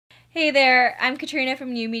Hey there, I'm Katrina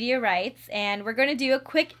from New Media Rights, and we're going to do a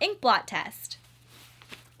quick ink blot test.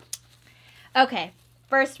 Okay,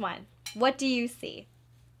 first one. What do you see?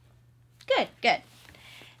 Good, good.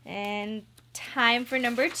 And time for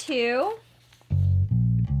number 2.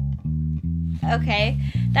 Okay,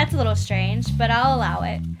 that's a little strange, but I'll allow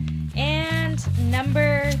it. And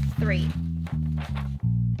number 3.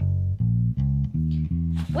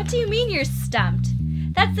 What do you mean you're stumped?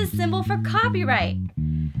 That's the symbol for copyright.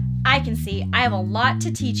 I can see I have a lot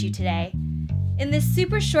to teach you today. In this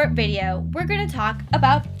super short video, we're going to talk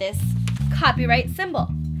about this copyright symbol.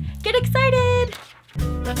 Get excited!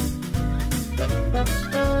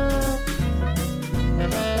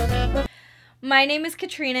 My name is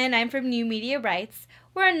Katrina and I'm from New Media Rights.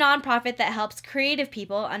 We're a nonprofit that helps creative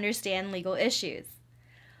people understand legal issues.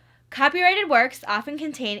 Copyrighted works often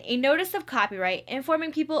contain a notice of copyright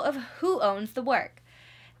informing people of who owns the work.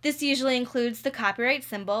 This usually includes the copyright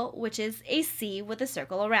symbol, which is a C with a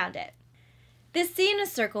circle around it. This C in a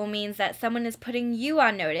circle means that someone is putting you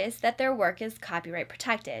on notice that their work is copyright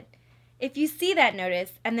protected. If you see that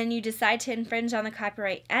notice and then you decide to infringe on the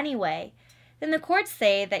copyright anyway, then the courts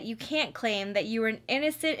say that you can't claim that you were an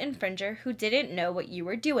innocent infringer who didn't know what you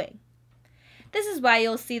were doing. This is why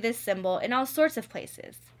you'll see this symbol in all sorts of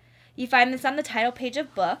places. You find this on the title page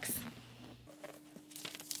of books,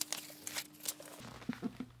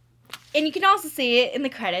 and you can also see it in the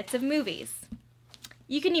credits of movies.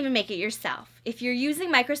 You can even make it yourself. If you're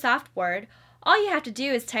using Microsoft Word, all you have to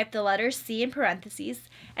do is type the letter C in parentheses,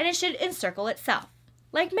 and it should encircle itself,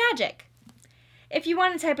 like magic. If you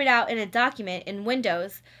want to type it out in a document in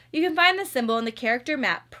Windows, you can find the symbol in the Character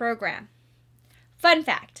Map program. Fun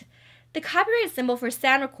fact, the copyright symbol for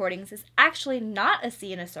sound recordings is actually not a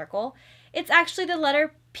C in a circle, it's actually the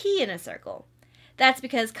letter P in a circle. That's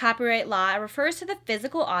because copyright law refers to the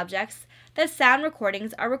physical objects that sound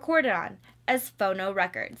recordings are recorded on, as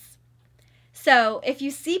phonorecords. So, if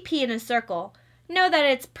you see P in a circle, know that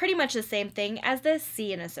it's pretty much the same thing as the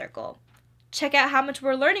C in a circle. Check out how much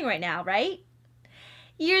we're learning right now, right?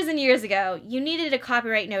 Years and years ago, you needed a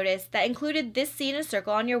copyright notice that included this C in a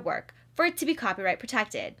circle on your work for it to be copyright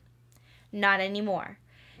protected. Not anymore.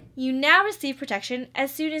 You now receive protection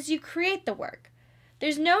as soon as you create the work.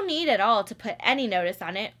 There's no need at all to put any notice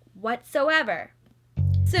on it whatsoever.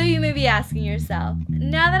 So you may be asking yourself,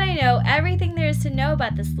 now that I know everything there is to know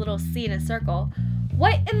about this little C in a circle,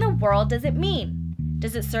 what in the world does it mean?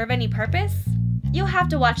 Does it serve any purpose? You'll have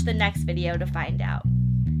to watch the next video to find out.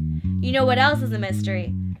 You know what else is a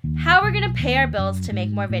mystery? How we're going to pay our bills to make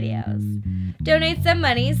more videos. Donate some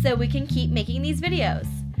money so we can keep making these videos.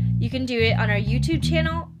 You can do it on our YouTube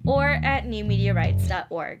channel or at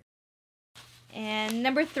newmediarights.org. And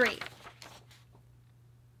number 3.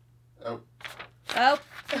 Oh,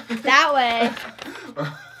 that way.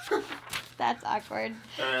 That's awkward.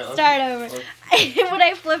 Alright, Start over. When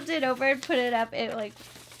I flipped it over and put it up, it like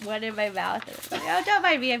went in my mouth. It was like, oh, don't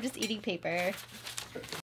mind me, I'm just eating paper.